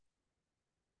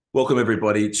Welcome,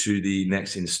 everybody, to the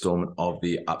next installment of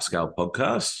the Upscale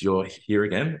podcast. You're here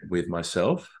again with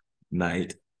myself,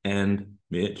 Nate, and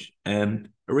Mitch, and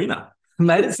Arena.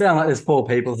 Made it sound like there's four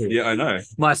people here. Yeah, I know.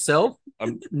 Myself,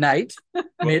 I'm, Nate,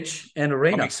 Mitch, and I'm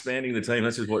Arena. expanding the team.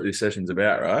 That's just what this session's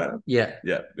about, right? Yeah.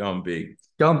 Yeah, going big.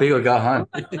 Go big or go home.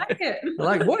 I like it.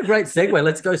 Like, what a great segue.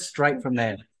 Let's go straight from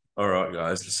there. All right,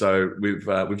 guys. So we've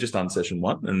just done session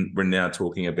one, and we're now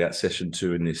talking about session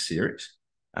two in this series,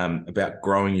 about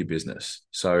growing your business.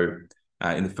 So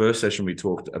in the first session, we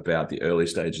talked about the early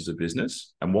stages of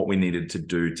business and what we needed to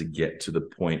do to get to the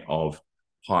point of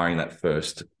hiring that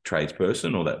first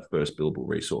tradesperson or that first billable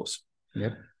resource.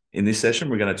 Yep. In this session,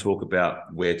 we're going to talk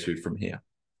about where to from here.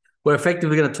 We're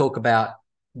effectively going to talk about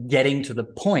getting to the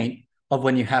point of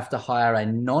when you have to hire a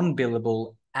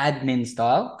non-billable admin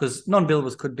style, because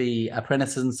non-billables could be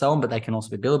apprentices and so on, but they can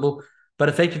also be billable. But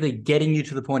effectively getting you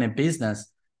to the point in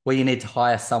business where you need to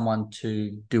hire someone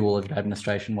to do all of your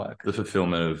administration work. The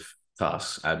fulfillment of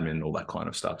tasks, admin, all that kind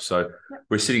of stuff. So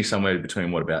we're sitting somewhere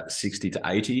between about 60 to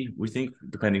 80, we think,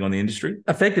 depending on the industry.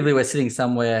 Effectively, we're sitting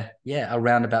somewhere,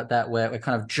 around about that, where we're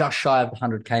kind of just shy of the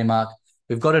 100K mark.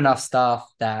 We've got enough staff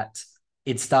that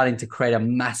it's starting to create a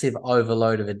massive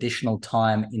overload of additional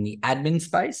time in the admin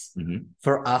space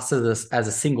for us as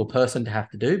a single person to have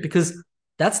to do, because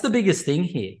that's the biggest thing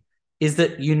here, is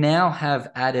that you now have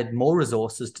added more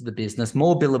resources to the business,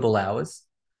 more billable hours,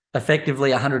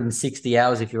 effectively 160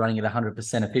 hours if you're running at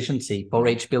 100% efficiency for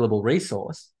each billable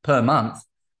resource per month.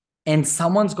 And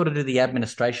someone's got to do the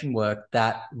administration work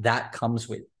that comes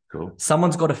with. Cool.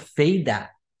 Someone's got to feed that.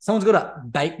 Someone's got to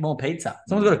bake more pizza.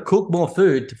 Someone's got to cook more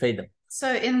food to feed them.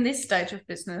 So in this stage of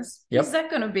business, Yep. who's that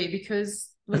going to be? Because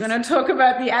we're going to talk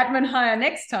about the admin hire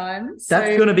next time. So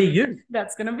That's going to be you.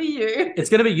 That's going to be you.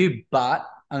 It's going to be you, but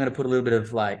I'm going to put a little bit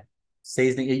of like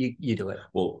seasoning. You do it.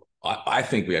 Well, I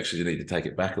think we actually need to take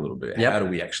it back a little bit. Yep. How do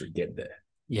we actually get there?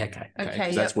 Yeah, okay.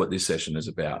 Okay. That's what this session is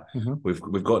about. Mhm.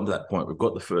 We've gotten to that point. We've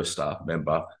got the first staff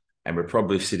member, and we're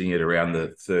probably sitting at around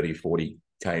the 30,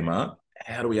 40K mark.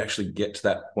 How do we actually get to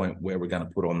that point where we're going to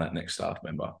put on that next staff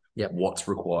member? Yep. What's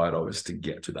required of us to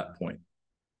get to that point?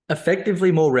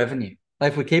 Effectively more revenue.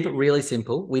 Like, if we keep it really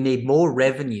simple, we need more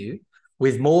revenue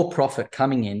with more profit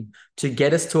coming in to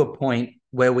get us to a point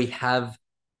where we have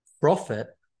profit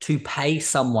to pay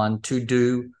someone to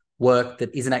do work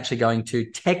that isn't actually going to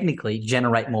technically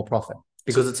generate more profit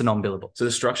because it's a non-billable. So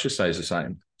the structure stays the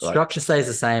same. Right? Structure stays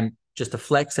the same, just a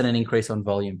flex and an increase on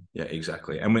volume. Yeah,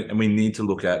 exactly. And we need to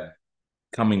look at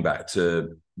coming back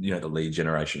to the lead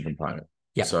generation component.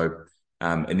 Yeah. So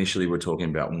initially we're talking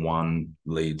about one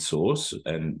lead source,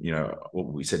 and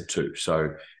we said two.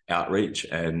 So outreach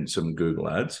and some Google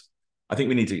ads. I think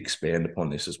we need to expand upon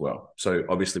this as well. So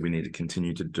obviously we need to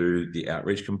continue to do the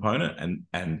outreach component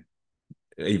and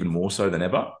even more so than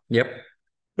ever. Yep.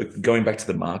 But going back to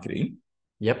the marketing,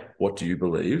 Yep. what do you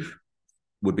believe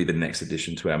would be the next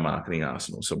addition to our marketing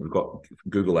arsenal? So we've got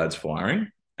Google ads firing,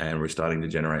 and we're starting to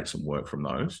generate some work from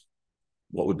those.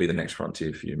 What would be the next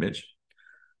frontier for you, Mitch?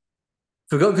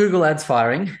 So we've got Google ads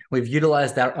firing. We've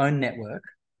utilized our own network.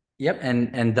 Yep.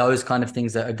 And those kind of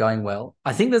things that are going well.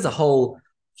 I think there's a whole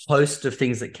host of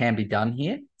things that can be done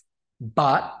here,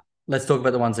 but let's talk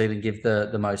about the ones that even give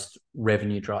the most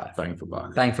revenue drive. Bang for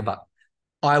buck. Bang for buck.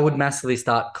 I would massively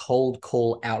start cold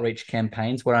call outreach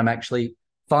campaigns where I'm actually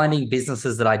finding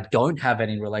businesses that I don't have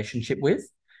any relationship with.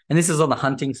 And this is on the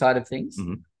hunting side of things,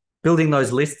 building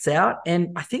those lists out. And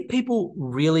I think people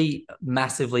really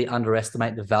massively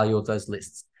underestimate the value of those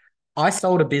lists. I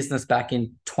sold a business back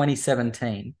in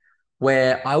 2017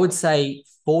 where I would say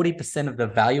 40% of the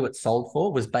value it sold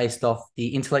for was based off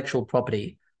the intellectual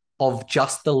property of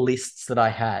just the lists that I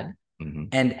had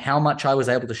and how much I was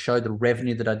able to show the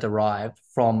revenue that I derived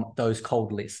from those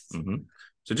cold lists.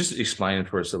 So just explain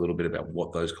for us a little bit about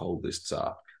what those cold lists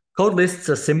are. Cold lists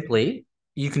are simply,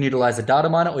 you can utilize a data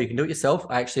miner or you can do it yourself.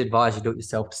 I actually advise you do it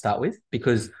yourself to start with,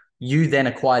 because you then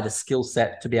acquire the skill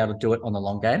set to be able to do it on the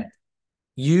long game.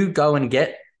 You go and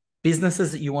get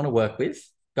businesses that you want to work with,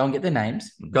 go and get their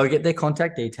names, go get their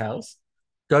contact details,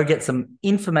 go get some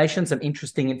information, some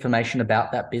interesting information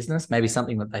about that business, maybe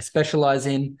something that they specialize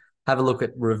in, have a look at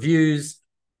reviews,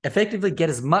 effectively get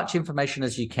as much information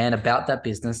as you can about that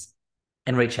business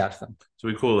and reach out to them. So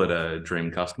we call it a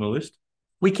dream customer list?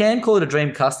 We can call it a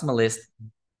dream customer list,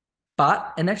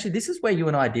 and actually this is where you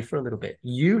and I differ a little bit.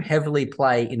 You heavily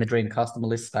play in the dream customer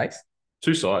list space.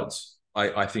 Two sides.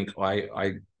 I think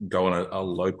I go on a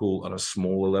local, on a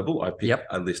smaller level. I pick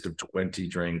a list of 20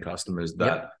 dream customers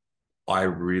that I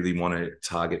really want to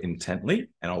target intently,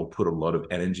 and I'll put a lot of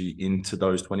energy into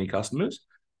those 20 customers.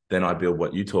 Then I build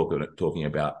what you talking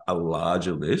about, a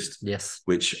larger list, Yes.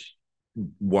 which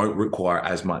won't require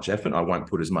as much effort. I won't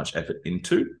put as much effort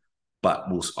into, but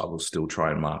I will still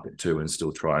try and market to and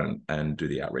still try and do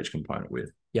the outreach component with.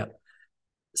 Yep.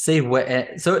 See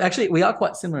where, so actually we are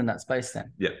quite similar in that space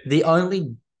then. Yeah. The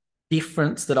only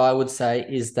difference that I would say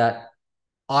is that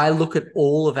I look at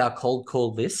all of our cold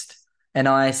call list and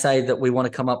I say that we want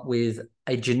to come up with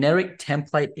a generic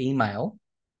template email,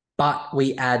 but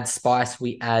we add spice,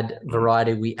 we add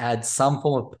variety, we add some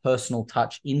form of personal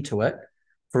touch into it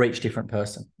for each different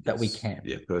person that we can.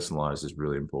 Yeah, personalized is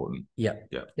really important. Yeah.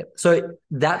 Yeah. Yeah. So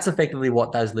that's effectively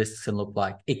what those lists can look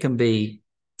like. It can be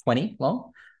 20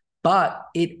 long, but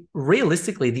it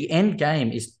realistically, the end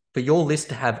game is for your list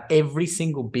to have every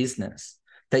single business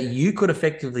that you could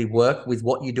effectively work with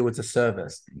what you do as a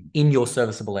service in your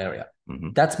serviceable area. Mm-hmm.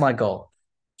 That's my goal.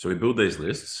 So we build these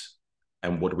lists,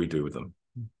 and what do we do with them?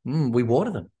 We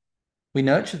water them. We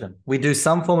nurture them. We do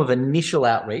some form of initial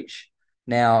outreach.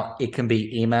 Now, it can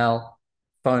be email,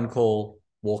 phone call,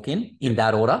 walk-in, in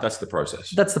that order. That's the process.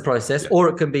 That's the process. Yeah. Or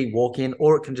it can be walk-in,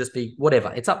 or it can just be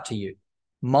whatever. It's up to you.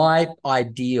 My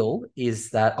ideal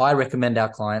is that I recommend our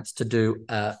clients to do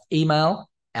email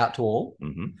out to all,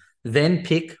 then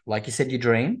pick, like you said, your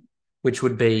dream, which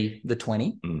would be the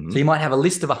 20. So you might have a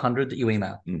list of 100 that you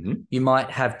email. You might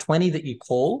have 20 that you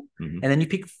call, and then you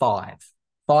pick five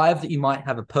that you might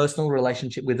have a personal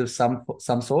relationship with of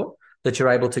some sort that you're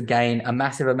able to gain a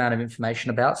massive amount of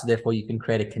information about. So therefore you can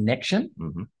create a connection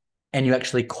and you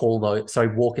actually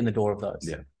walk in the door of those.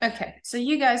 Yeah. Okay. So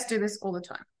you guys do this all the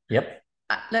time. Yep.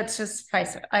 Let's just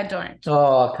face it. I don't.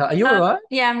 Oh, are you all right?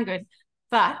 Yeah, I'm good.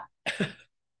 But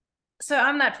so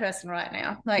I'm that person right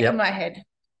now, like in my head.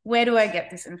 Where do I get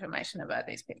this information about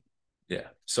these people? Yeah.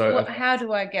 So how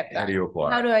do I get that? How do you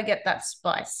apply? How do I get that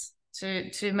spice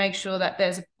to make sure that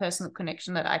there's a personal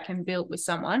connection that I can build with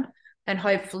someone and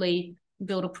hopefully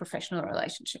build a professional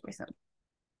relationship with them?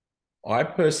 I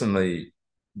personally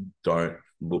don't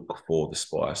look for the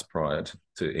spice prior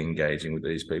to engaging with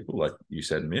these people, like you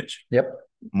said, Mitch. Yep.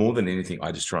 More than anything,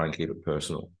 I just try and keep it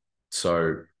personal.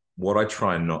 So what I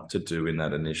try not to do in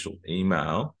that initial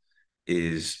email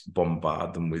is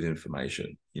bombard them with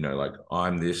information. You know, like,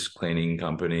 I'm this cleaning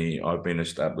company, I've been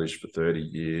established for 30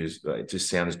 years. It just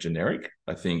sounds generic.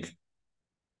 I think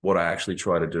what I actually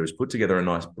try to do is put together a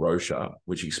nice brochure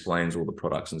which explains all the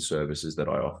products and services that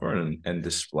I offer and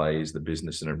displays the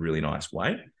business in a really nice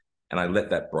way. And I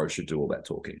let that brochure do all that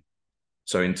talking.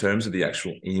 So in terms of the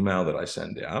actual email that I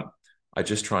send out, I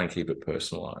just try and keep it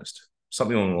personalized.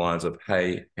 Something along the lines of,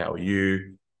 hey, how are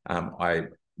you? I'm a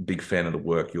big fan of the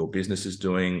work your business is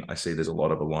doing. I see there's a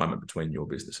lot of alignment between your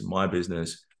business and my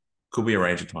business. Could we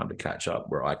arrange a time to catch up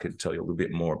where I could tell you a little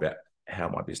bit more about how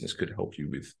my business could help you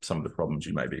with some of the problems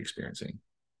you may be experiencing?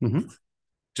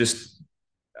 Just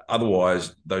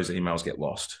otherwise, those emails get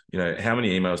lost. You know, how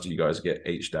many emails do you guys get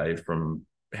each day from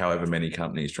however many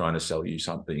companies trying to sell you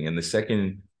something? And the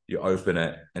second you open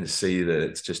it and see that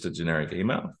it's just a generic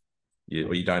email,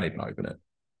 you don't even open it.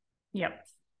 Yep.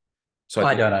 So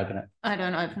I don't open it. I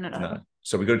don't open it. No.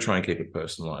 So we've got to try and keep it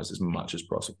personalized as much as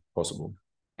possible.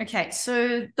 Okay.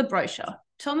 So the brochure.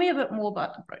 Tell me a bit more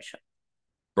about the brochure.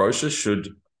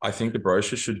 I think the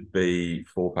brochure should be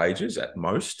 4 pages at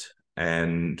most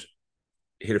and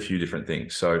hit a few different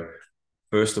things. So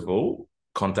first of all,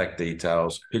 contact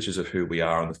details, pictures of who we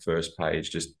are on the first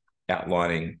page, just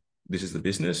outlining this is the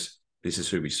business, this is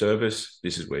who we service,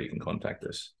 this is where you can contact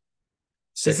us.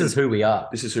 This is who we are.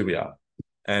 This is who we are.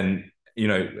 And, you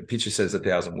know, a picture says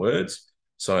 1,000 words.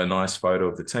 So a nice photo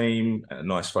of the team, a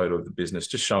nice photo of the business,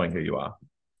 just showing who you are.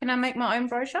 Can I make my own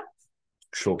brochure?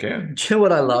 Sure can. Do you know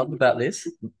what I love about this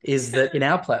is that in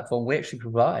our platform, we actually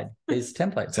provide these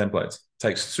templates.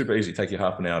 Takes super easy. Take you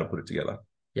half an hour to put it together.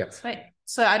 Yep. Sweet.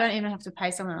 So I don't even have to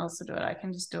pay someone else to do it. I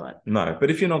can just do it. No, but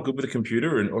if you're not good with a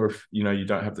computer or if you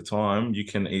don't have the time, you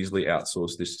can easily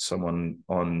outsource this to someone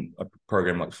on a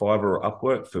program like Fiverr or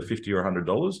Upwork for $50 or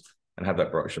 $100 and have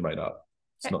that brochure made up.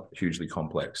 It's not hugely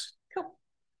complex. Cool.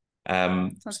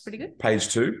 Sounds pretty good. Page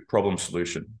 2, problem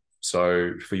solution.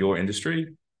 So for your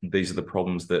industry, these are the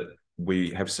problems that we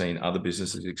have seen other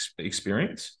businesses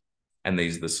experience, and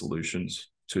these are the solutions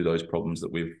to those problems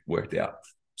that we've worked out.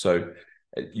 So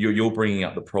you're bringing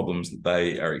up the problems that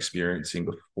they are experiencing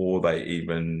before they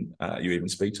you even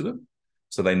speak to them,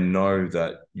 so they know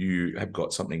that you have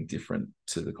got something different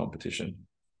to the competition.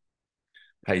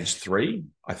 Page 3,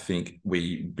 I think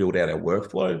we build out our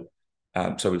workflow.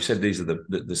 So we've said these are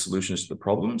the solutions to the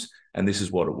problems, and this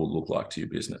is what it will look like to your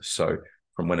business. So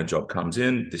from when a job comes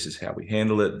in, this is how we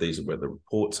handle it. These are where the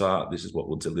reports are. This is what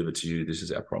we'll deliver to you. This is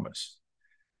our promise.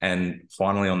 And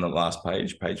finally, on the last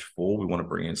page, page 4, we want to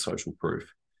bring in social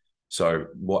proof. So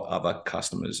what other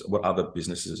customers, what other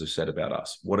businesses have said about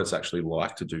us, what it's actually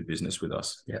like to do business with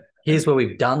us. Yeah. Here's where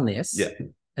we've done this. Yeah.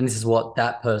 And this is what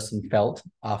that person felt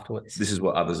afterwards. This is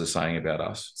what others are saying about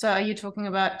us. So are you talking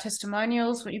about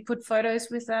testimonials? What you put photos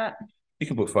with that? You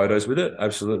can put photos with it,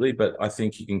 absolutely. But I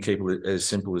think you can keep it as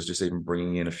simple as just even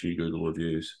bringing in a few Google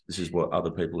reviews. This is what other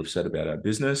people have said about our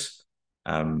business.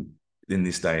 In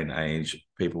this day and age,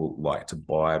 people like to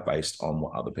buy based on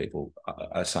what other people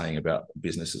are saying about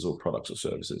businesses or products or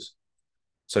services.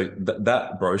 So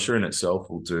that brochure in itself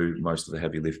will do most of the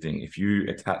heavy lifting. If you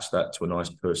attach that to a nice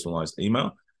personalized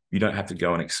email, you don't have to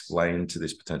go and explain to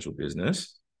this potential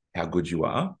business how good you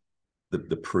are.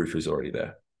 The proof is already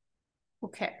there.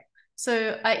 Okay.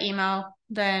 So I email,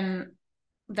 then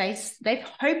they've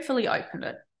hopefully opened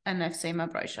it and they've seen my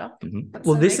brochure. Mm-hmm.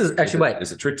 Well, this is actually, wait.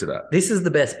 There's a trick to that. This is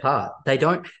the best part. They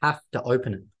don't have to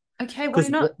open it. Okay, why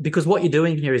not? Because what you're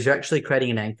doing here is you're actually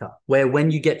creating an anchor where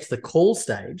when you get to the call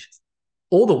stage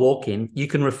or the walk-in, you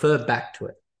can refer back to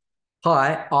it.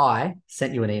 Hi, I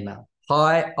sent you an email.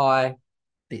 Hi,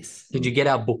 this. Did you get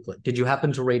our booklet? Did you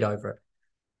happen to read over it?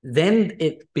 Then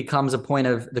it becomes a point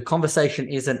of the conversation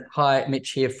isn't, hi,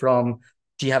 Mitch here from,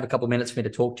 do you have a couple of minutes for me to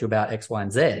talk to you about X, Y,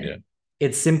 and Z? Yeah.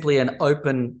 It's simply an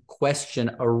open question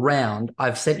around,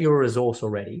 I've sent you a resource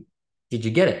already. Did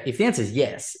you get it? If the answer is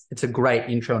yes, it's a great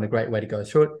intro and a great way to go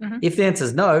through it. Mm-hmm. If the answer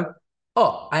is no,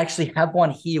 I actually have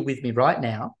one here with me right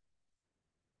now.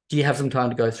 Do you have some time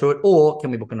to go through it, or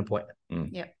can we book an appointment?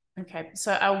 Yeah. Okay.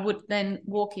 So I would then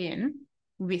walk in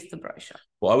with the brochure.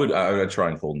 Well, I would try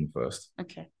and call them first.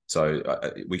 Okay. So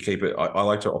we keep it. I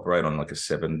like to operate on like a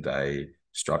 7-day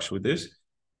structure with this.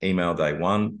 Email day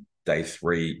 1, day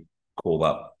 3, call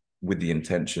up with the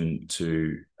intention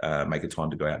to make a time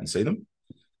to go out and see them.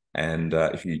 And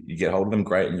if you get hold of them,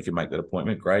 great, and you can make that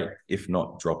appointment, great. If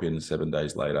not, drop in 7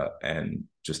 days later and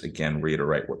just again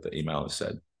reiterate what the email has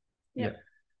said. Yeah.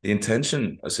 The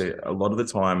intention, I see a lot of the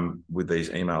time with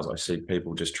these emails, I see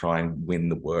people just try and win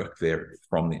the work there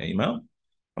from the email.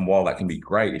 And while that can be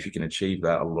great, if you can achieve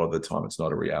that, a lot of the time it's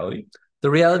not a reality.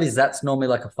 The reality is that's normally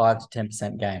like a 5 to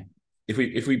 10% game. If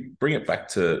we bring it back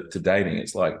to dating,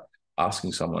 it's like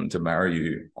asking someone to marry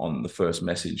you on the first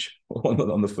message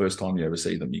or on the first time you ever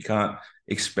see them. You can't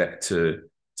expect to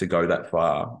go that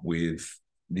far with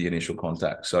the initial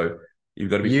contact. So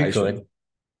you've got to be patient. Could.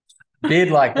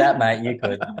 Beard like that, mate, you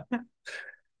could.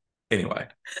 Anyway,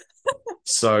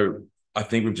 so I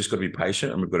think we've just got to be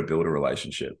patient and we've got to build a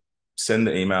relationship. Send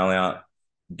the email out,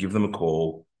 give them a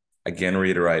call, again,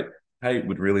 reiterate, hey,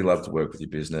 we'd really love to work with your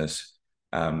business.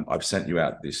 I've sent you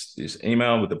out this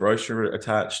email with the brochure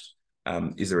attached.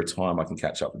 Is there a time I can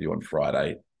catch up with you on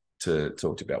Friday to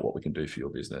talk to you about what we can do for your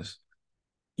business?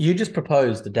 You just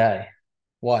proposed a day.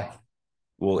 Why?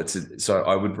 Well, so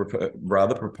I would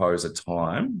rather propose a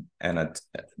time, and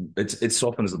it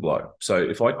softens the blow. So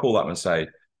if I call up and say,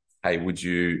 hey, would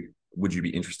you be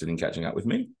interested in catching up with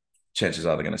me? Chances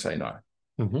are they're going to say no.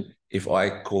 Mm-hmm. If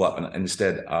I call up and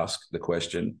instead ask the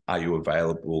question, are you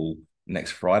available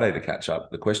next Friday to catch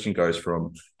up? The question goes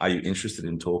from, are you interested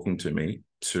in talking to me,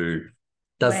 to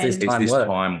is this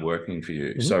time working for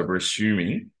you? Mm-hmm. So we're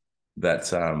assuming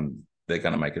that they're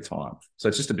going to make a time. So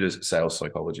it's just a bit of sales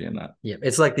psychology in that. Yeah,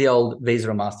 it's like the old Visa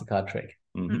or MasterCard trick.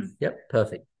 Mm-hmm. Yep,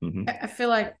 perfect. Mm-hmm. I feel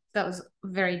like that was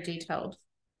very detailed.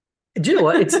 Do you know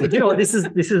what? Do you know what? This is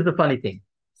the funny thing.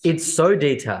 It's so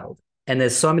detailed, and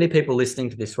there's so many people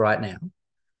listening to this right now,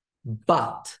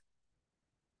 but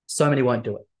so many won't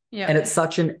do it. Yeah. And it's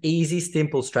such an easy,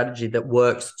 simple strategy that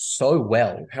works so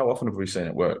well. How often have we seen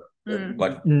it work?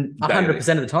 Like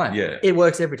 100% of the time. Yeah. It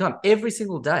works every time. Every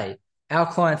single day,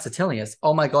 our clients are telling us,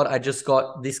 oh my God, I just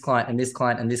got this client and this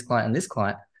client and this client and this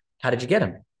client. How did you get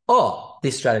them? Oh,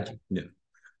 this strategy. Yeah.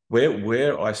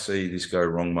 Where I see this go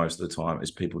wrong most of the time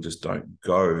is people just don't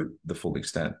go the full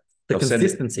extent. The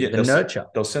consistency, the nurture.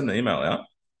 They'll send the email out,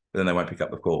 but then they won't pick up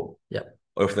the call. Yeah.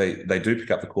 Or if they do pick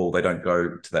up the call, they don't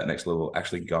go to that next level,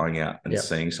 actually going out and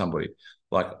seeing somebody.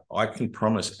 Like, I can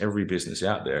promise every business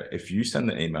out there, if you send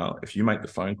the email, if you make the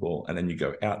phone call, and then you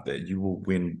go out there, you will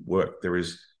win work. There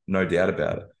is no doubt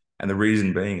about it. And the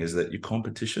reason being is that your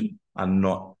competition are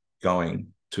not going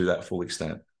to that full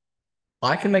extent.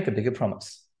 I can make a bigger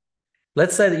promise.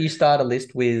 Let's say that you start a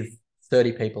list with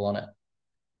 30 people on it.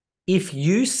 If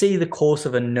you see the course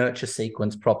of a nurture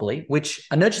sequence properly, which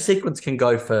a nurture sequence can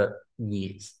go for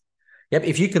years. Yep.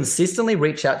 If you consistently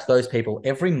reach out to those people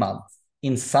every month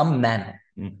in some manner,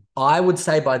 I would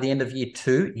say by the end of year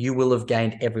 2, you will have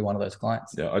gained every one of those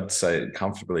clients. Yeah, I'd say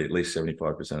comfortably at least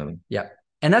 75% of them. Yeah.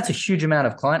 And that's a huge amount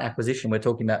of client acquisition we're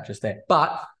talking about just there.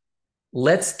 But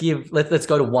let's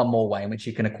go to one more way in which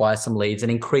you can acquire some leads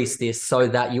and increase this so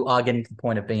that you are getting to the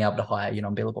point of being able to hire your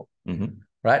non-billable.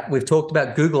 Right? We've talked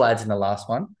about Google Ads in the last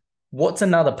one. What's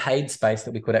another paid space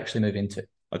that we could actually move into?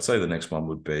 I'd say the next one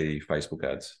would be Facebook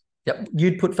ads. Yep.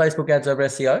 You'd put Facebook ads over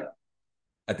SEO?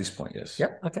 At this point, yes.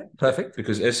 Yep. Okay. Perfect.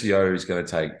 Because SEO is going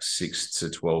to take 6 to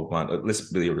 12 months.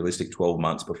 Let's be realistic, 12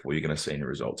 months before you're going to see any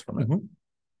results from it.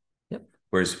 Yep.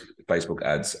 Whereas Facebook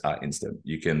ads are instant.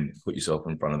 You can put yourself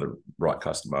in front of the right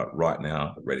customer right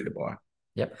now, ready to buy.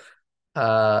 Yep.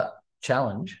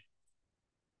 Challenge.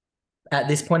 At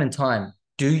this point in time,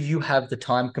 do you have the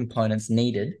time components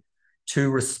needed to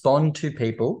respond to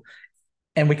people?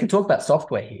 And we can talk about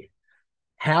software here.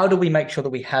 How do we make sure that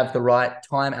we have the right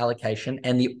time allocation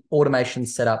and the automation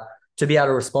set up to be able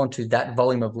to respond to that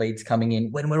volume of leads coming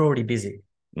in when we're already busy?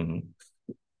 And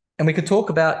we could talk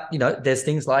about, there's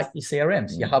things like your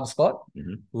CRMs, your HubSpot,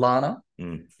 Lana,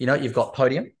 you've got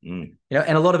Podium, and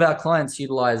a lot of our clients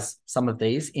utilize some of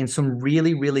these in some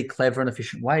really, really clever and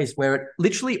efficient ways where it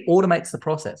literally automates the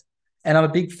process. And I'm a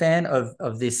big fan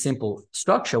of this simple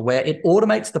structure where it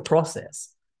automates the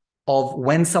process of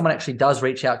when someone actually does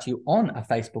reach out to you on a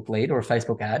Facebook lead or a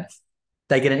Facebook ad,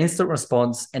 they get an instant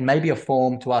response and maybe a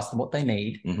form to ask them what they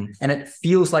need. And it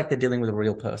feels like they're dealing with a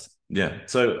real person. Yeah.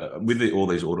 So with all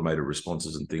these automated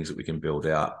responses and things that we can build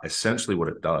out, essentially what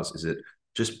it does is it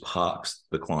just parks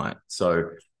the client.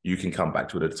 So you can come back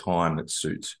to it at a time that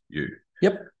suits you.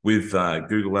 Yep. With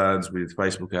Google ads, with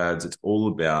Facebook ads, it's all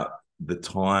about the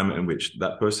time in which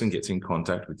that person gets in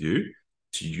contact with you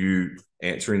to you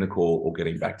answering the call or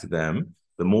getting back to them.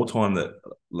 The more time that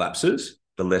lapses,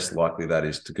 the less likely that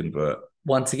is to convert.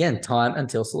 Once again, time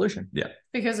until solution. Yeah.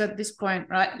 Because at this point,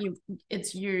 right, you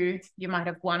might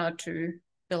have 1 or 2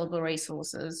 billable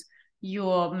resources.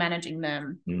 You're managing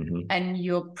them and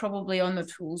you're probably on the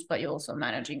tools, but you're also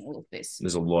managing all of this.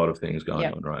 There's a lot of things going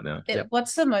on right now.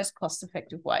 What's the most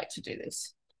cost-effective way to do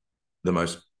this? The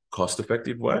most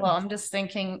cost-effective way? Well, I'm just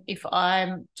thinking if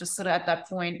I'm just sort of at that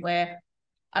point where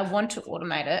I want to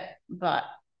automate it, but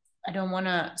I don't want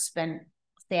to spend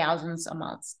thousands a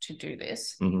month to do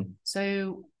this.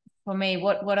 So for me,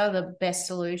 what are the best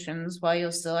solutions while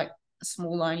you're still like a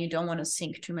small line? You don't want to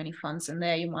sink too many funds in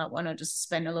there. You might want to just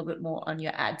spend a little bit more on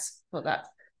your ads for that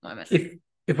moment.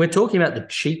 If we're talking about the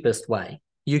cheapest way,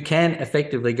 you can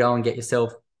effectively go and get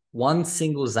yourself one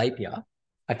single Zapier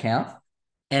account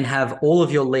and have all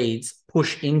of your leads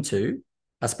push into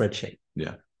a spreadsheet.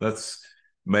 Yeah, that's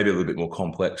maybe a little bit more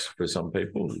complex for some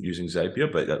people using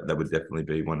Zapier, but that would definitely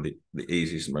be one of the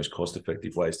easiest and most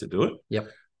cost-effective ways to do it. Yep.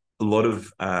 A lot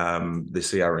of the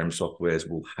CRM softwares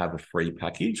will have a free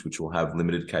package, which will have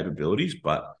limited capabilities,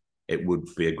 but it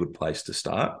would be a good place to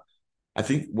start. I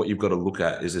think what you've got to look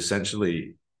at is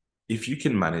essentially if you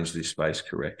can manage this space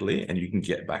correctly and you can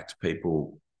get back to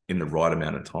people in the right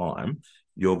amount of time,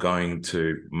 you're going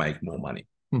to make more money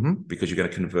because you're going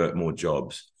to convert more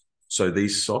jobs. So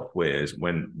these softwares,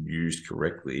 when used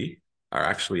correctly, are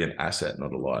actually an asset,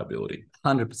 not a liability.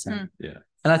 100%. Yeah.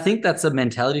 And I think that's a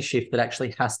mentality shift that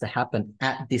actually has to happen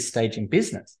at this stage in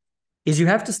business, is you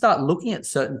have to start looking at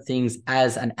certain things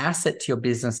as an asset to your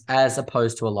business as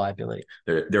opposed to a liability.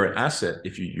 They're an asset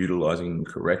if you're utilizing them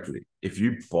correctly. If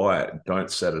you buy it,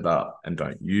 don't set it up and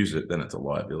don't use it, then it's a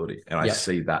liability. And I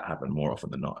see that happen more often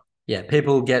than not. Yeah,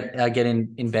 people get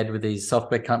in bed with these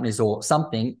software companies or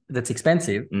something that's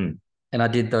expensive. And I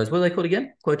did those, what are they called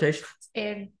again? Quotations?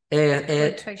 Air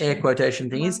quotation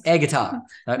thingies. Air guitar.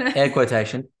 No, air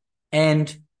quotation.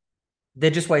 And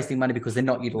they're just wasting money because they're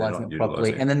not utilizing it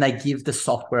properly. And then they give the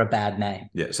software a bad name.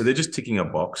 Yeah, so they're just ticking a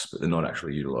box, but they're not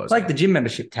actually utilizing it. Like the gym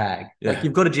membership tag. Yeah. Like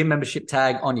you've got a gym membership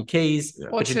tag on your keys,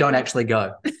 but you don't actually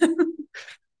go.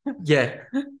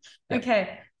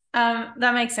 Okay.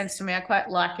 That makes sense to me. I quite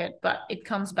like it, but it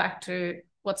comes back to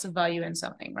what's the value in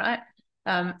something, right?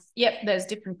 There's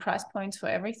different price points for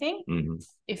everything.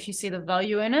 If you see the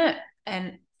value in it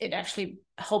and it actually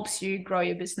helps you grow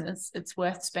your business, it's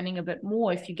worth spending a bit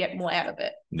more if you get more out of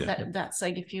it. That's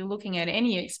like if you're looking at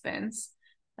any expense,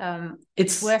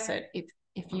 it's worth it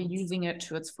if you're using it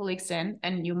to its full extent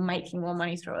and you're making more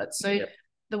money through it. So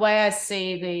the way I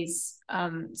see these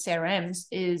CRMs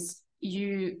is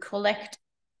you collect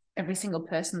every single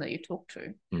person that you talk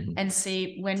to and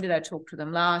see when did I talk to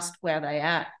them last, where are they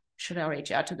at, should I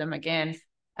reach out to them again,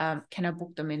 can I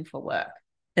book them in for work?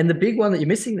 And the big one that you're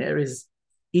missing there is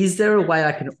there a way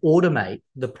I can automate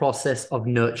the process of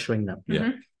nurturing them?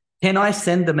 Can I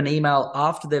send them an email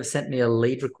after they've sent me a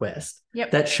lead request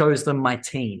that shows them my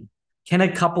team? Can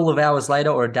a couple of hours later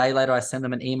or a day later I send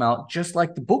them an email just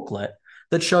like the booklet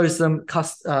that shows them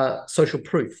social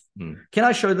proof? Can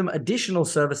I show them additional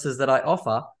services that I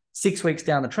offer 6 weeks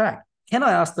down the track? Can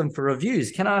I ask them for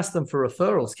reviews? Can I ask them for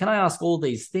referrals? Can I ask all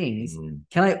these things?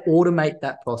 Can I automate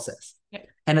that process? Yep.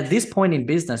 And at this point in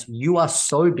business, you are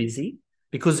so busy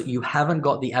because you haven't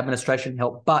got the administration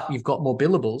help, but you've got more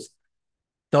billables.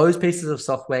 Those pieces of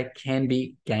software can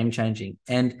be game changing.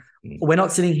 And we're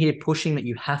not sitting here pushing that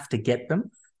you have to get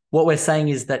them. What we're saying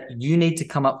is that you need to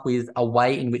come up with a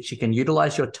way in which you can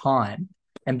utilize your time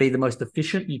and be the most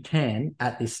efficient you can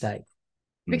at this stage.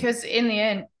 Because in the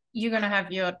end, you're going to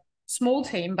have your small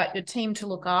team, but your team to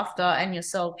look after and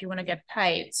yourself, you want to get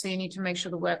paid. So you need to make sure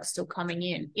the work's still coming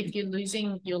in. If you're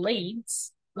losing your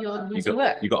leads, you're losing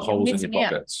work. You got holes in your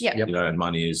pockets, yeah. You know, and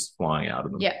money is flying out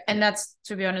of them. Yeah. And that's,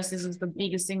 to be honest, this is the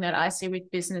biggest thing that I see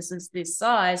with businesses this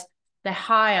size. They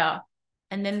hire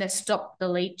and then they stop the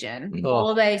lead gen,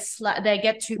 or they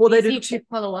get too busy to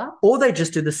follow up. Or they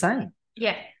just do the same.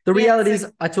 Yeah. The reality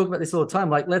is, I talk about this all the time.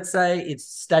 Like, let's say it's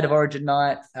State of Origin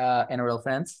night, NRL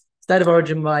fans. State of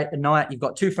Origin night, you've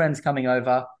got 2 friends coming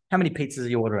over. How many pizzas are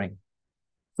you ordering?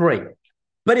 3.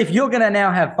 But if you're going to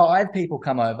now have 5 people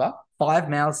come over, 5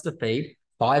 mouths to feed,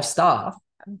 5 staff,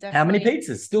 how many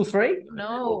pizzas? Still 3?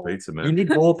 No. More pizza, man. You need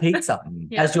more pizza.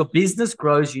 As your business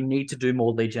grows, you need to do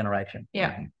more lead generation.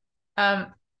 Yeah.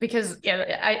 Because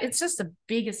it's just the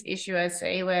biggest issue I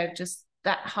see, where just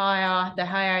they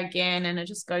hire again, and it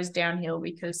just goes downhill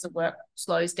because the work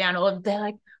slows down, or they're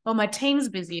like, oh, my team's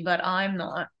busy, but I'm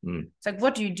not. It's like,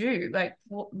 what do you do? Like,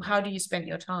 how do you spend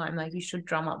your time? Like, you should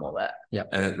drum up more work. Yeah.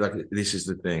 And like, this is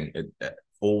the thing, at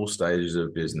all stages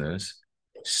of business,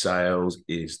 sales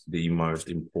is the most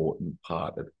important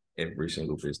part of every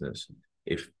single business.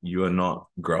 If you are not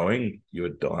growing, you're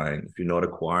dying. If you're not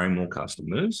acquiring more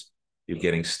customers, you're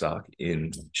getting stuck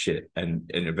in shit. And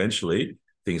eventually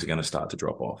things are going to start to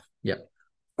drop off. Yep.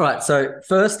 All right. So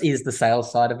first is the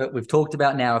sales side of it. We've talked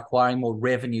about now acquiring more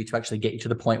revenue to actually get you to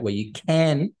the point where you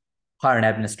can hire an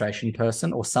administration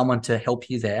person or someone to help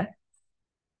you there.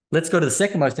 Let's go to the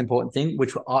second most important thing,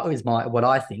 which is what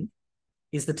I think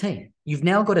is the team. You've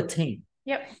now got a team.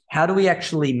 Yep. How do we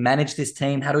actually manage this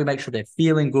team? How do we make sure they're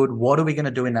feeling good? What are we going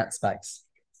to do in that space?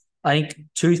 I think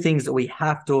 2 things that we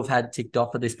have to have had ticked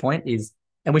off at this point is,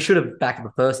 and we should have back at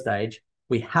the first stage,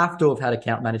 we have to have had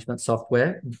account management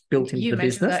software built into the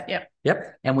business. That,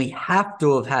 yep. And we have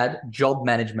to have had job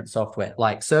management software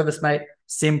like ServiceMate,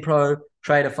 SimPro,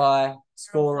 Tradeify,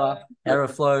 Scorer,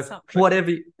 Aeroflow,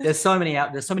 whatever. There's so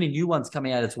many new ones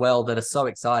coming out as well that are so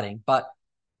exciting, but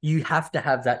you have to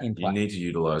have that in place. You need to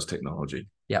utilize technology.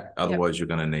 Yep. Otherwise, you're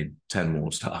going to need 10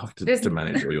 more staff to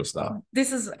manage all your stuff.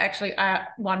 This is actually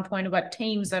one point about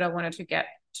teams that I wanted to get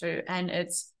to, and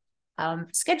it's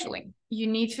scheduling. You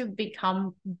need to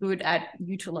become good at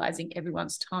utilizing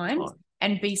everyone's time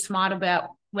and be smart about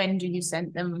when do you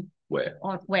send them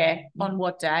on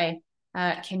what day.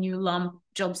 Can you lump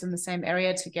jobs in the same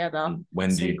area together?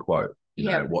 When do you quote? You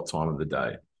know, what time of the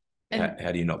day?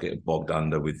 How do you not get bogged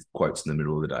under with quotes in the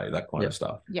middle of the day? That kind of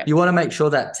stuff. Yep. You want to make sure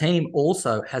that team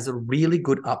also has a really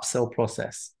good upsell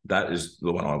process. That is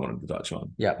the one I wanted to touch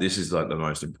on. Yeah. This is like the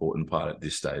most important part at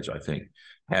this stage, I think.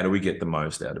 How do we get the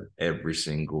most out of every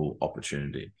single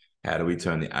opportunity? How do we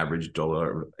turn the average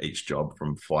dollar of each job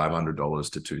from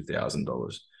 $500 to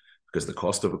 $2,000? Because the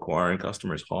cost of acquiring a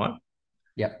customer is high.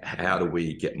 Yeah. How do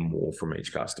we get more from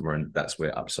each customer? And that's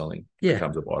where upselling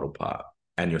becomes a vital part.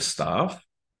 And your staff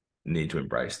need to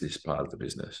embrace this part of the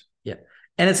business. Yeah.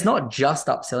 And it's not just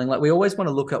upselling. Like, we always want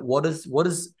to look at what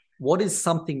is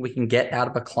something we can get out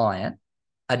of a client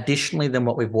additionally than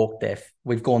what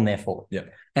we've gone there for. Yeah.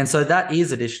 And so that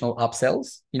is additional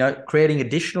upsells, you know, creating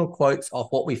additional quotes off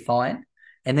what we find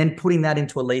and then putting that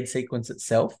into a lead sequence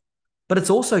itself. But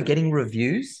it's also getting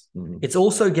reviews. It's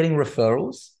also getting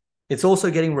referrals. It's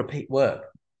also getting repeat work.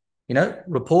 You know,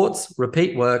 reports,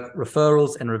 repeat work,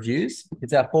 referrals, and reviews.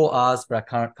 It's our 4 R's for our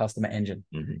current customer engine.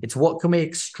 It's what can we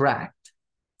extract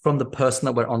from the person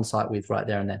that we're on site with right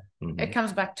there and then. It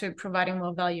comes back to providing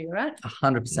more value, right?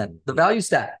 100%. The value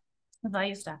stack. The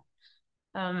value stack.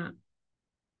 I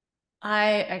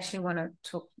actually want to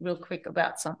talk real quick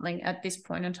about something. At this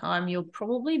point in time, you'll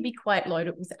probably be quite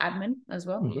loaded with admin as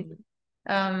well.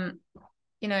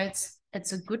 You know,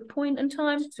 it's a good point in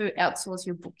time to outsource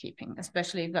your bookkeeping,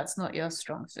 especially if that's not your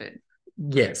strong suit.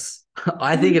 Yes,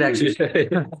 I think it actually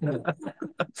should.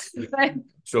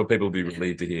 Sure, people will be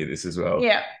relieved to hear this as well.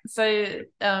 Yeah. So,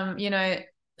 you know,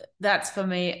 that's for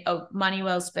me money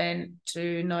well spent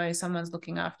to know someone's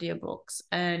looking after your books,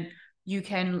 and you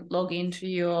can log into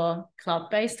your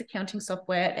cloud-based accounting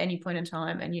software at any point in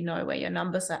time, and you know where your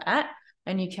numbers are at,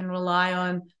 and you can rely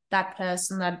on that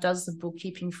person that does the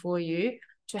bookkeeping for you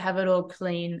to have it all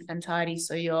clean and tidy,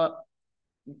 so your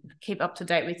keep up to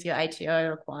date with your ATO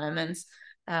requirements,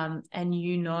 and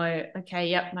okay,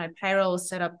 yep, my payroll is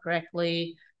set up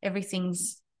correctly,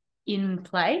 everything's in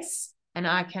place, and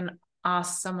I can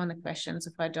ask someone the questions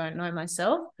if I don't know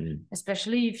myself,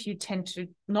 especially if you tend to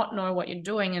not know what you're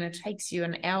doing and it takes you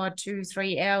an hour,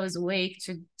 2-3 hours a week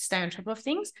to stay on top of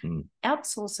things.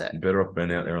 Outsource it. You're better off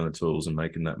being out there on the tools and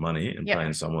making that money and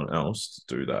paying someone else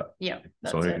to do that. Yeah,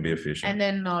 so it can be efficient. And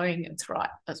then knowing it's right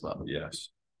as well. Yes.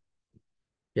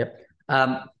 Yep.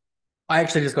 I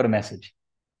actually just got a message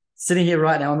sitting here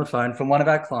right now on the phone from one of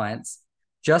our clients.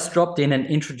 Just dropped in and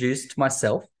introduced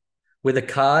myself with a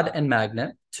card and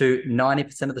magnet to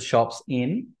 90% of the shops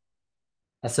in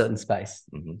a certain space.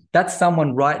 That's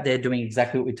someone right there doing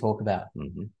exactly what we talk about,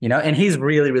 and he's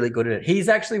really, really good at it. He's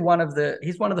actually one of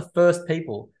the first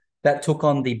people that took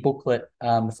on the booklet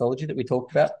mythology that we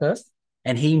talked about first,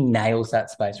 and he nails that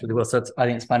space really well. So I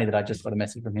think it's funny that I just got a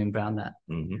message from him around that.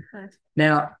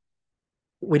 Now,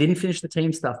 we didn't finish the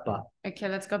team stuff, but okay,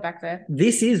 let's go back there.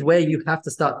 This is where you have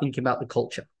to start thinking about the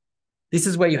culture. This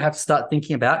is where you have to start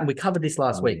thinking about, and we covered this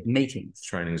last week, meetings.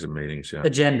 Trainings and meetings, yeah.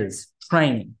 Agendas,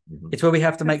 training. It's where we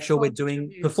have to make sure we're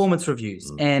doing performance reviews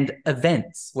and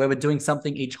events, where we're doing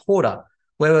something each quarter,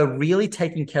 where we're really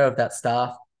taking care of that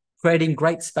staff, creating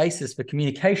great spaces for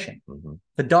communication,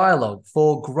 for dialogue,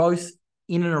 for growth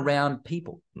in and around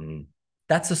people.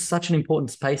 That's such an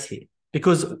important space here,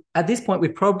 because at this point,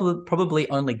 we've probably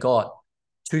only got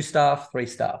 2 staff, 3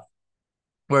 staff.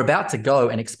 We're about to go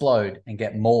and explode and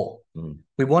get more.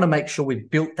 We want to make sure we've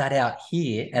built that out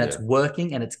here and it's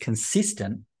working and it's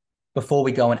consistent before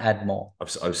we go and add more.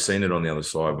 I've seen it on the other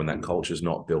side. When that culture is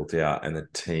not built out and the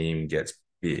team gets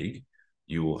big,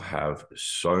 you will have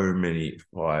so many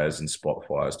fires and spot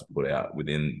fires to put out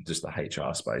within just the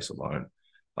HR space alone.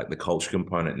 Like, the culture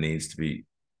component needs to be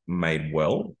made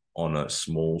well on a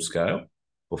small scale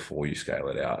before you scale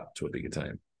it out to a bigger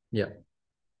team. Yeah.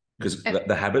 Because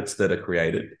the habits that are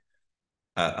created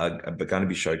are going to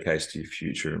be showcased to your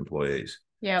future employees.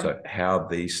 Yeah. So how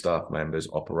these staff members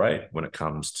operate when it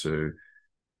comes to,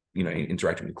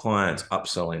 interacting with clients,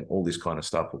 upselling, all this kind of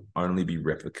stuff will only be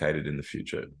replicated in the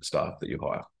future staff that you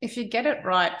hire. If you get it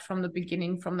right from the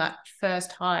beginning, from that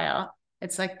first hire,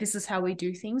 it's like, this is how we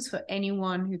do things for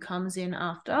anyone who comes in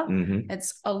after.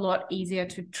 It's a lot easier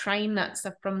to train that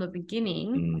stuff from the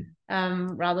beginning,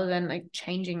 rather than like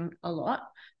changing a lot.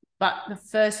 But the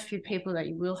first few people that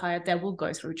you will hire, they will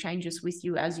go through changes with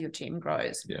you as your team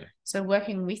grows. Yeah. So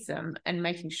working with them and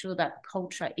making sure that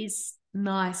culture is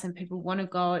nice and people want to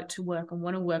go to work and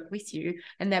want to work with you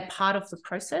and they're part of the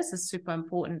process is super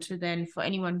important to then, for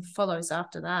anyone who follows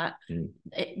after that,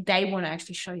 they want to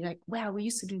actually show you like, wow, we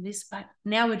used to do this, but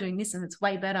now we're doing this and it's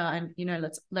way better. And,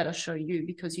 let us show you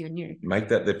because you're new. Make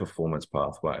that their performance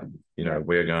pathway.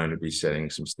 We're going to be setting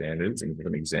some standards and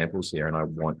giving examples here. And I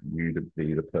want you to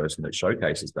be the person that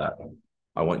showcases that.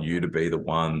 I want you to be the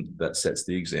one that sets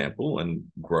the example and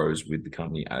grows with the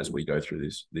company as we go through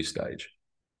this stage.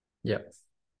 Yep.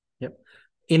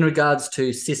 In regards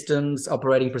to systems,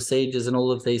 operating procedures, and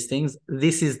all of these things,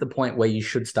 this is the point where you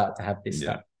should start to have this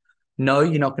stuff. No,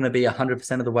 you're not going to be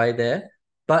 100% of the way there,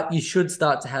 but you should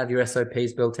start to have your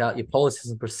SOPs built out, your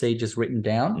policies and procedures written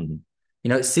down.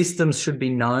 Systems should be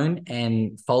known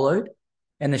and followed,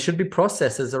 and there should be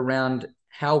processes around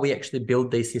how we actually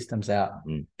build these systems out,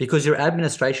 because your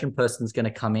administration person is going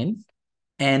to come in,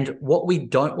 and what we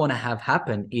don't want to have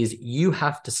happen is you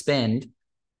have to spend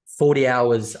 40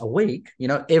 hours a week,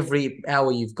 every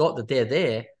hour you've got that they're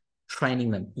there,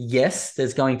 training them. Yes,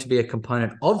 there's going to be a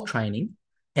component of training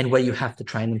and where you have to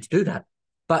train them to do that.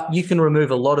 But you can remove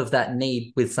a lot of that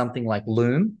need with something like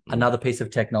Loom, another piece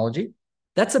of technology.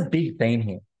 That's a big theme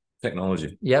here.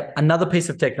 Technology. Yep. Another piece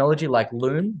of technology like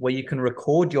Loom, where you can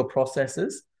record your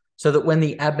processes so that when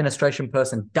the administration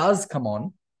person does come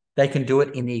on, they can do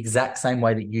it in the exact same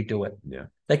way that you do it. Yeah.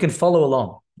 They can follow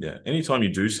along. Yeah. Anytime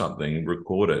you do something,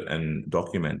 record it and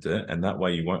document it. And that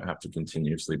way you won't have to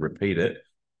continuously repeat it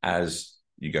as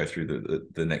you go through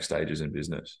the next stages in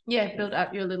business. Yeah. Build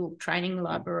up your little training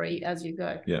library as you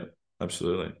go. Yeah,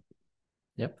 absolutely.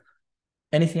 Yep.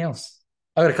 Anything else?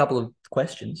 I got a couple of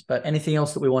questions, but anything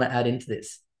else that we want to add into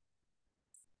this?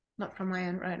 Not from my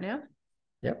end right now.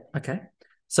 Yep. Okay.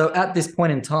 So at this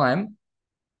point in time,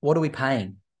 what are we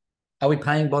paying? Are we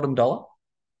paying bottom dollar?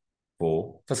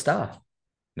 For staff?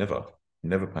 Never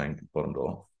paying bottom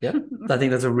dollar. Yeah, I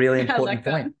think that's a really important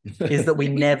point, is that we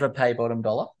never pay bottom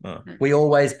dollar. No. We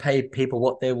always pay people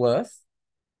what they're worth.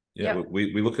 Yeah, yep.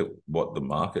 we look at what the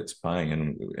market's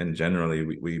paying, and generally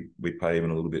we pay even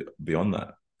a little bit beyond that.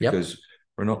 Yep. Because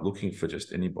We're not looking for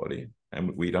just anybody,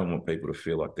 and we don't want people to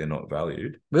feel like they're not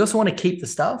valued. We also want to keep the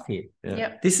staff here. Yeah.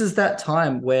 Yep. This is that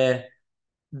time where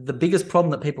the biggest problem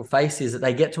that people face is that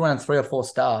they get to around 3 or 4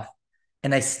 staff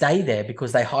and they stay there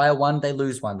because they hire one, they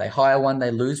lose one. They hire one, they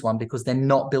lose one because they're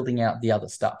not building out the other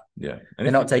stuff. Yeah. And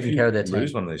they're not taking care of their team.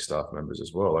 Lose one of these staff members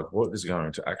as well. Like, what is it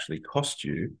going to actually cost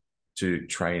you to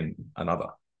train another?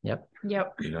 Yep.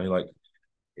 You know, like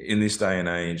in this day and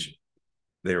age,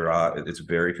 it's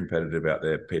very competitive out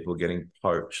there. People are getting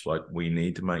poached. Like, we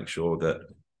need to make sure that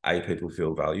A, people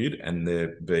feel valued, and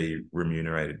they're B,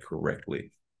 remunerated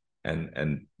correctly.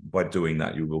 And by doing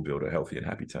that, you will build a healthy and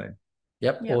happy team.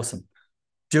 Yep. Awesome.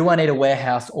 Do I need a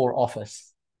warehouse or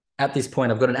office? At this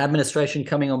point, I've got an administration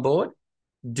coming on board.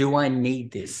 Do I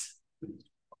need this?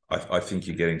 I think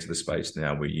you're getting to the space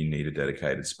now where you need a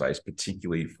dedicated space,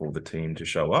 particularly for the team to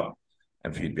show up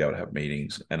and for you to be able to have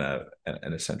meetings and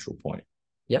a central point.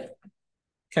 Yep.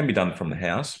 Can be done from the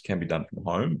house, can be done from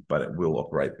home, but it will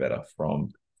operate better from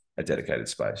a dedicated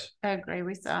space. I agree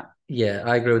with that. Yeah,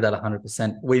 I agree with that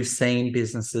 100%. We've seen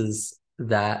businesses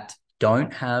that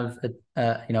don't have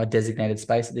a designated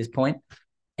space at this point,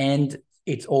 and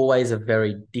it's always a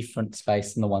very different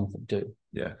space than the ones that do.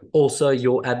 Yeah. Also,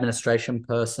 your administration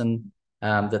person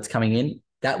that's coming in,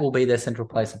 that will be their central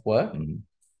place of work,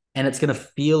 and it's going to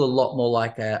feel a lot more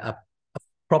like a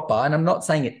proper. And I'm not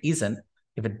saying it isn't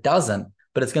if it doesn't,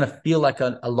 but it's going to feel like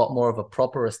a lot more of a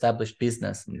proper established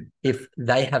business if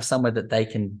they have somewhere that they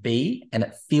can be and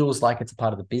it feels like it's a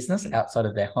part of the business outside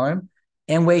of their home,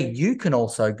 and where you can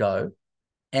also go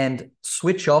and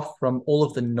switch off from all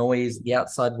of the noise, the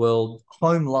outside world,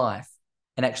 home life,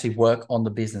 and actually work on the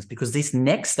business, because this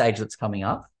next stage that's coming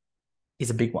up is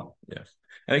a big one. Yeah.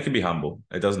 And it can be humble.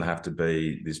 It doesn't have to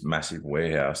be this massive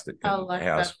warehouse that can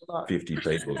house 50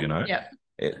 people, you know? Yeah.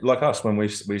 Like us, when we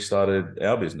started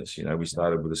our business, you know, we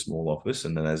started with a small office,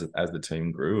 and then as the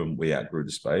team grew and we outgrew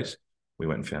the space, we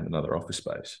went and found another office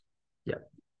space. Yeah.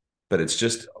 But it's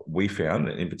just, we found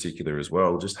in particular as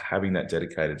well, just having that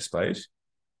dedicated space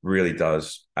really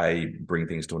does bring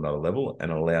things to another level,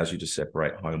 and allows you to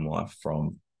separate home life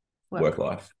from work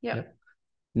life. Yeah.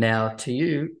 Now, to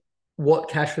you, what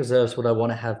cash reserves would I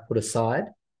want to have put aside,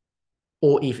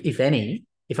 or if any,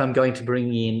 if I'm going to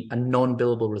bring in a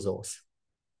non-billable resource?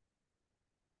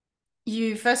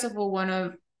 You first of all want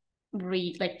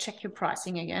to check your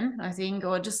pricing again, I think,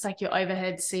 or just like your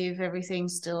overhead, see if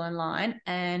everything's still in line.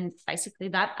 And basically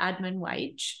that admin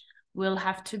wage will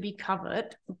have to be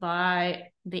covered by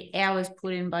the hours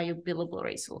put in by your billable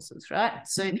resources, right?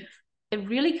 So it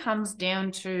really comes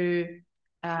down to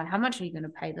how much are you going to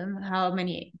pay them? How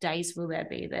many days will there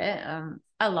be there?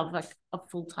 I love like a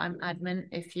full-time admin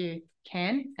if you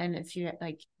can, and if you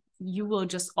you will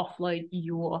just offload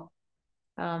your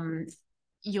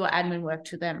admin work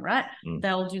to them, right?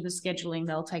 They'll do the scheduling,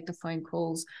 they'll take the phone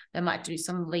calls, they might do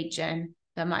some lead gen,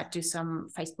 they might do some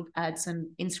Facebook ads and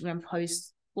Instagram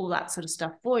posts, all that sort of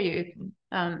stuff for you.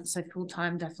 So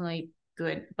full-time, definitely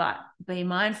good, but be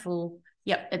mindful.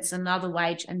 Yep, it's another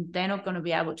wage, and they're not going to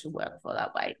be able to work for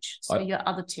that wage. So your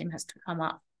other team has to come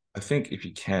up. I think if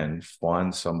you can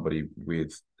find somebody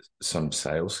with some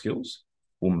sales skills,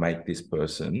 will make this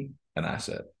person an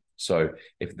asset. So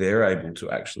if they're able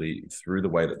to actually, through the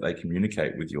way that they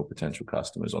communicate with your potential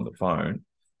customers on the phone,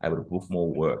 able to book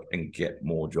more work and get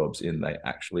more jobs in, they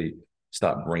actually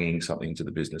start bringing something to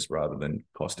the business rather than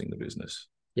costing the business.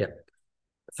 Yeah.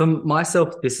 For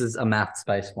myself, this is a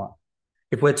maths-based one.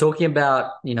 If we're talking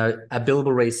about, a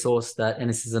billable resource that, and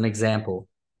this is an example,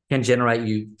 can generate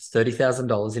you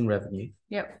 $30,000 in revenue.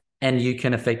 Yep. And you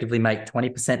can effectively make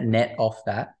 20% net off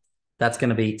that. That's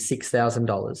going to be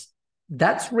 $6,000.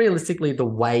 That's realistically the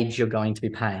wage you're going to be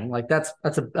paying. Like that's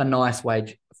a nice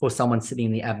wage for someone sitting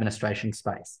in the administration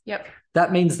space. Yep.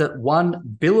 That means that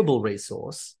one billable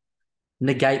resource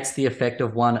negates the effect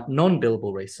of one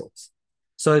non-billable resource.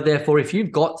 So therefore, if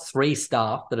you've got 3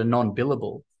 staff that are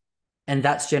non-billable, and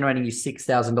that's generating you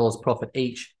 $6,000 profit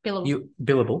each, you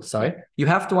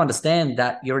have to understand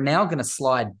that you're now going to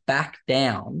slide back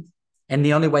down, and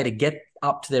the only way to get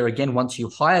up to there again once you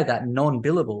hire that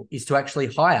non-billable is to actually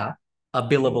hire a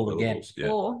billable again. Yeah.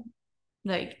 Or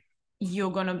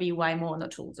you're going to be way more on the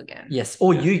tools again. Yes.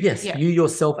 Or you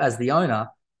yourself as the owner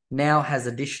now has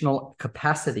additional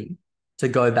capacity to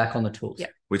go back on the tools. Yeah.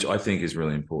 Which I think is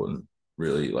really important.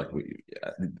 Really,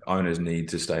 owners need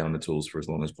to stay on the tools for as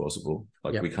long as possible.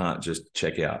 We can't just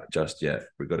check out just yet.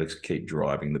 We've got to keep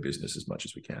driving the business as much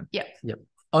as we can. Yep.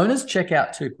 Owners check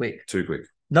out too quick. Too quick.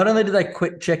 Not only do they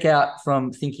check out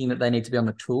from thinking that they need to be on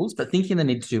the tools, but thinking they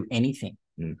need to do anything.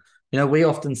 We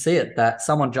often see it that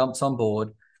someone jumps on board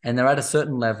and they're at a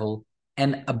certain level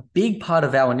And a big part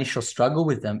of our initial struggle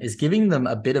with them is giving them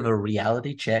a bit of a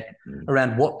reality check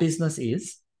around what business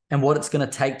is and what it's going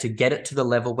to take to get it to the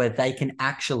level where they can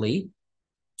actually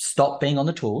stop being on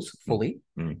the tools fully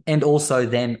and also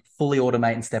then fully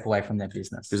automate and step away from their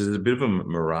business. Because there's a bit of a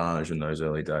mirage in those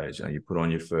early days. You know, you put on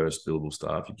your first billable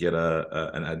staff, you get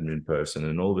an admin person,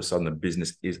 and all of a sudden the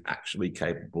business is actually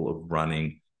capable of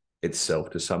running itself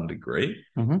to some degree.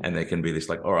 And there can be this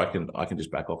like, oh, I can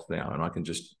just back off now and I can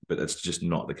just, but that's just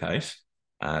not the case.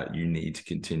 You need to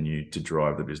continue to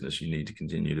drive the business. You need to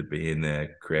continue to be in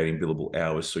there creating billable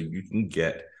hours so you can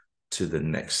get to the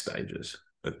next stages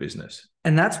of business.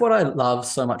 And that's what I love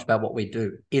so much about what we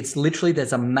do. It's literally,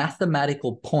 there's a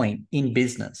mathematical point in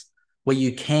business where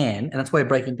you can, and that's why we're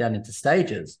breaking down into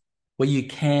stages, where you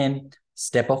can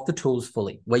step off the tools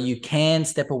fully, where you can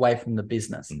step away from the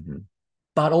business.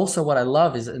 But also what I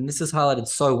love is, and this is highlighted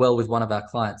so well with one of our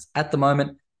clients, at the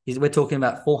moment, we're talking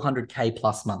about 400K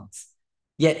plus months.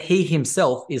 Yet he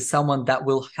himself is someone that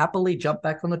will happily jump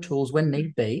back on the tools when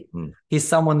need be. He's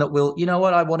someone that will, you know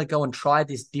what, I want to go and try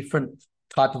this different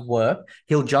type of work.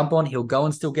 He'll jump on, he'll go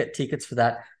and still get tickets for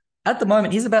that. At the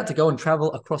moment, he's about to go and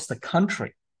travel across the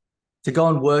country to go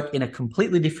and work in a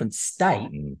completely different state,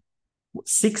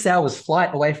 6 hours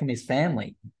flight away from his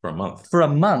family. For a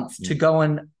month. To go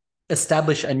and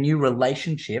establish a new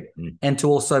relationship and to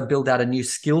also build out a new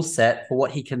skill set for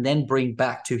what he can then bring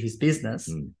back to his business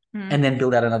and then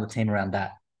build out another team around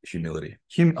that. Humility.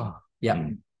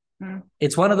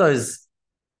 It's one of those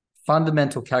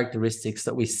fundamental characteristics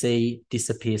that we see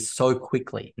disappear so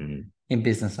quickly in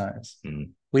business owners.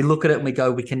 We look at it and we go,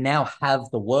 we can now have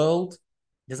the world.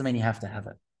 It doesn't mean you have to have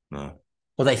it. No.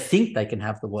 Or they think they can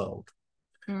have the world.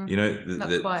 You know,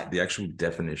 the actual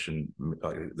definition,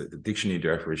 the dictionary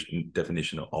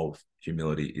definition of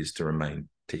humility is to remain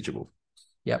teachable.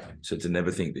 Yep. So to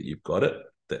never think that you've got it,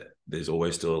 that there's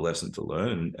always still a lesson to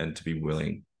learn and to be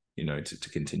willing, you know, to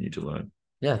continue to learn.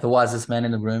 Yeah. The wisest man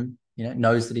in the room, you know,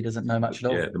 knows that he doesn't know much at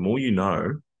all. Yeah. The more you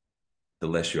know, the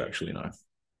less you actually know.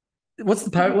 What's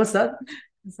that?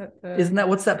 Isn't that,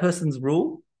 what's that person's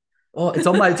rule? Oh, it's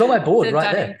on my board the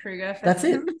right Dunning-Kruger there. effect. That's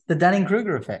it. The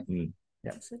Dunning-Kruger effect.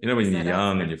 Yeah. You know, when you're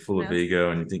young and you're full of ego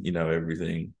and you think you know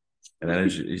everything, and then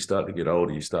as you start to get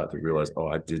older, you start to realize, oh,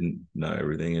 I didn't know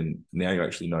everything, and now you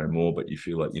actually know more, but you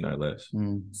feel like you know less.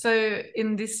 So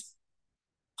in this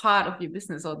part of your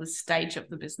business or the stage of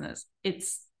the business,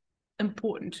 it's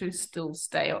important to still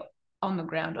stay on the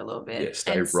ground a little bit. Yeah,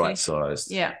 stay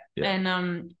right-sized. Yeah.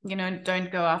 And, you know,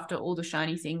 don't go after all the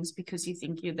shiny things because you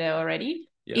think you're there already.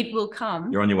 Yeah. It will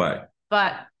come. You're on your way.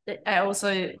 But I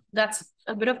also, that's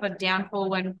a bit of a downfall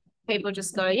when people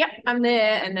just go, yeah, I'm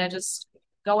there, and they just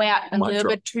go out a little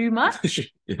bit too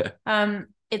much.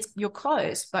 You're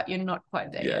close, but you're not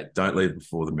quite there. Yeah, don't leave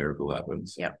before the miracle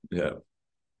happens. Yeah.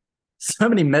 So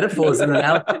many metaphors and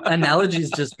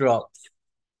analogies just dropped.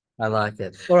 I like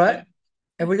it. All right.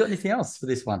 Have we got anything else for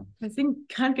this one? I think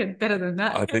can't get better than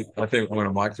that. I think I'm going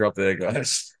to mic drop there,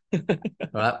 guys. All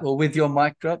right. Well, with your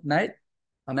mic drop, Nate,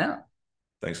 I'm out.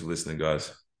 Thanks for listening,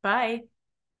 guys. Bye.